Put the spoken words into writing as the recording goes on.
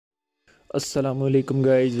अस्सलामुअलैकुम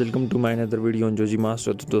guys, welcome to my another video on Joji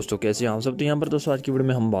master. तो दोस्तों कैसे हैं आप सब। तो यहाँ पर दोस्तों आज की वीडियो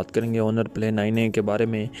में हम बात करेंगे ऑनर प्ले 9A के बारे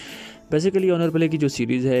में। बेसिकली ऑनर प्ले की जो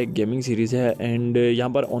सीरीज़ है गेमिंग सीरीज़ है एंड यहाँ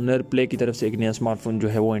पर ऑनर प्ले की तरफ से एक नया स्मार्टफोन जो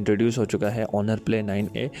है वो इंट्रोड्यूस हो चुका है, ऑनर प्ले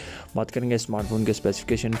 9A। बात करेंगे स्मार्टफोन के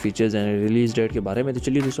specification, features and release date के बारे में। तो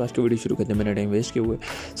चलिए दोस्तों आज की वीडियो शुरू करते हैं मैंने टाइम वेस्ट किए हुए।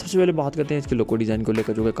 सबसे पहले बात करते हैं इसके लोगो डिज़ाइन को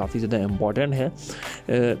लेकर, जो कि काफ़ी ज़्यादा इंपॉर्टेंट है।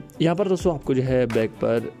 यहाँ पर दोस्तों आपको जो है बैक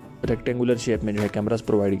पर रेक्टेंगुलर शेप में जो है कैमरास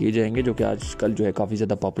प्रोवाइड किए जाएंगे, जो कि आजकल जो है काफ़ी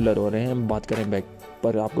ज़्यादा पॉपुलर हो रहे हैं। बात करें बैक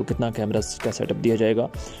पर आपको कितना कैमरास का सेटअप दिया जाएगा,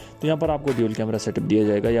 तो यहाँ पर आपको ड्यूल कैमरा सेटअप दिया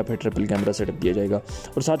जाएगा या फिर ट्रिपल कैमरा सेटअप दिया जाएगा।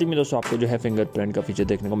 और साथ ही में दोस्तों आपको जो है फिंगरप्रिंट का फीचर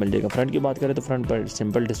देखने को मिल जाएगा। फ्रंट की बात करें तो फ्रंट पर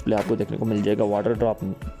सिंपल डिस्प्ले आपको देखने को मिल जाएगा, वाटर ड्रॉप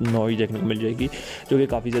नॉइज देखने को मिल जाएगी, जो कि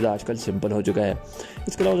काफ़ी ज़्यादा आजकल सिंपल हो चुका है।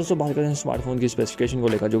 इसके अलावा दोस्तों बात करें स्मार्टफोन की स्पेसिफिकेशन को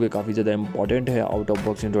लेकर, जो कि काफ़ी ज़्यादा इंपॉर्टेंट है। आउट ऑफ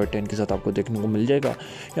बॉक्स एंड्रॉइड 10 के साथ आपको देखने को मिल जाएगा।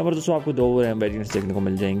 यहाँ पर दोस्तों आपको 2 रैम वेरिएंट्स देखने को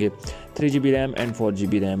मिल जाएंगे, 3GB RAM and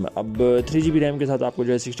 4GB RAM. अब 3GB रैम के साथ आपको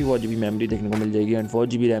जो है 64GB मेमोरी देखने को मिल जाएगी एंड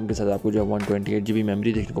 4GB रैम के साथ आपको जो है 128GB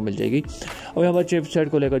मेमोरी देखने को मिल जाएगी। और यहाँ पर चिपसेट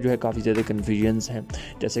को लेकर जो है काफ़ी ज़्यादा कन्फ्यूजन्स हैं,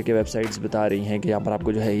 जैसे कि वेबसाइट्स बता रही हैं कि यहाँ पर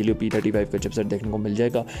आपको जो है हीलियो P35 का चिपसेट देखने को मिल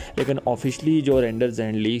जाएगा, लेकिन ऑफिशियली जो रेंडर्स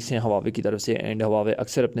एंड लीक्स हैं हवावे की तरफ से, एंड हवावे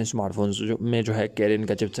अक्सर अपने स्मार्टफोन्स में जो है कैरियन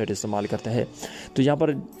का चिपसेट इस्तेमाल करता है, तो यहाँ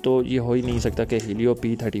पर तो ये हो ही नहीं सकता कि हीलियो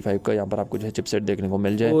P35 का यहाँ पर आपको जो है चिपसेट देखने को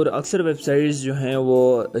मिल जाए। और अक्सर वेबसाइट्स जो हैं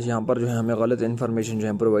वो यहाँ पर जो है हमें गलत इन्फॉर्मेशन जो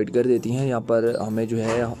है प्रोवाइड कर देती हैं। यहाँ पर हमें जो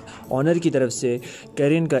है ऑनर की तरफ से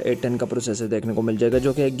कैरियन का A10 का प्रोसेसर देखने को मिल जाएगा,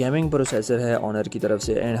 जो कि गेमिंग प्रोसेसर है ऑनर की तरफ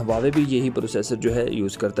से, एंड हवावे भी यही प्रोसेसर जो है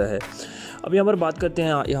यूज़ करता है। अब यहाँ पर बात करते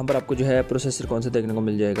हैं यहाँ पर आपको जो है प्रोसेसर कौन सा देखने को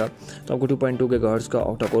मिल जाएगा, तो आपको 2.2 GHz का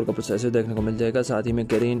ऑक्टा कोर का प्रोसेसर देखने को मिल जाएगा। साथ ही में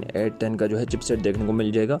कैरियन A10 का जो है चिपसेट देखने को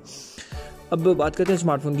मिल जाएगा। अब बात करते हैं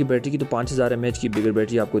स्मार्टफोन की बैटरी की, तो 5000 mAh की बिगर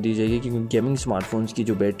बैटरी आपको दी जाएगी, क्योंकि गेमिंग स्मार्टफोन्स की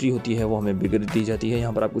जो बैटरी होती है वो हमें बिगर दी जाती है।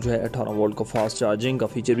 यहाँ पर आपको जो है 18 वोल्ट का फास्ट चार्जिंग का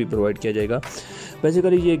फीचर भी प्रोवाइड किया जाएगा।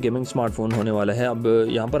 बेसिकली ये गेमिंग स्मार्टफोन होने वाला है। अब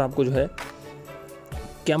यहाँ पर आपको जो है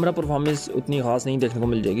कैमरा परफॉर्मेंस उतनी खास नहीं देखने को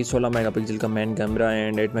मिल जाएगी। 16 मेगापिक्सल का मेन कैमरा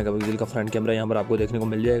एंड 8 मेगापिक्सल का फ्रंट कैमरा यहाँ पर आपको देखने को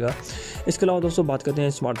मिल जाएगा। इसके अलावा दोस्तों बात करते हैं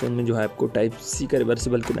स्मार्टफोन में जो है आपको टाइप C का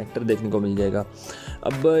रिवर्सिबल कनेक्टर देखने को मिल जाएगा।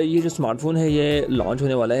 अब ये जो स्मार्टफोन है ये लॉन्च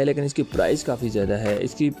होने वाला है, लेकिन इसकी प्राइस काफ़ी ज़्यादा है।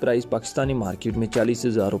 इसकी प्राइस पाकिस्तानी मार्केट में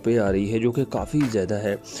 40,000 रुपये आ रही है, जो कि काफ़ी ज़्यादा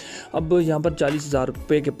है। अब यहाँ पर 40,000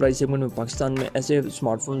 रुपये के प्राइस सेगमेंट में पाकिस्तान में ऐसे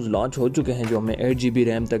स्मार्टफोन्स लॉन्च हो चुके हैं जो हमें 8GB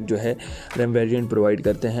रैम तक जो है रैम वेरिएंट प्रोवाइड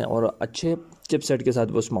करते हैं, और अच्छे चिपसेट के साथ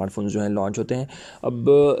वो स्मार्टफोन जो हैं लॉन्च होते हैं। अब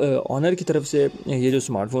ऑनर की तरफ से ये जो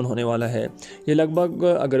स्मार्टफोन होने वाला है ये लगभग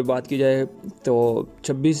अगर बात की जाए तो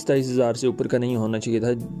 26-27 हज़ार से ऊपर का नहीं होना चाहिए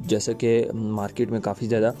था, जैसा कि मार्केट में काफ़ी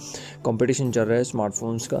ज़्यादा कंपटीशन चल रहा है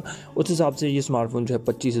स्मार्टफोन्स का। उस हिसाब से ये स्मार्टफोन जो है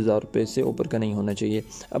 25,000 रुपये से ऊपर का नहीं होना चाहिए।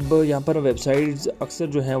 अब यहाँ पर वेबसाइट्स अक्सर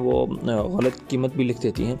जो हैं वो गलत कीमत भी लिख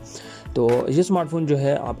देती हैं, तो ये स्मार्टफोन जो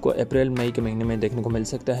है आपको अप्रैल मई के महीने में देखने को मिल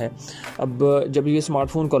सकता है। अब जब ये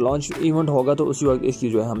स्मार्टफोन का लॉन्च इवेंट होगा तो उसी वक्त इसकी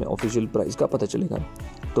जो है हमें ऑफिशियल प्राइस का पता चलेगा।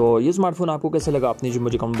 तो ये स्मार्टफोन आपको कैसा लगा आपने जो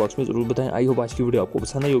मुझे कमेंट बॉक्स में ज़रूर बताएं। आई होप आज की वीडियो आपको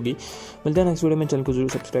पसंद आई होगी। मिलते हैं नेक्स्ट वीडियो में, चैनल को जरूर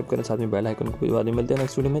सब्सक्राइब करें, साथ में बेल आइकन को भी दबा दें। मिलते हैं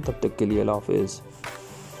नेक्स्ट वीडियो में, तब तक के लिए अल्लाह हाफिज़।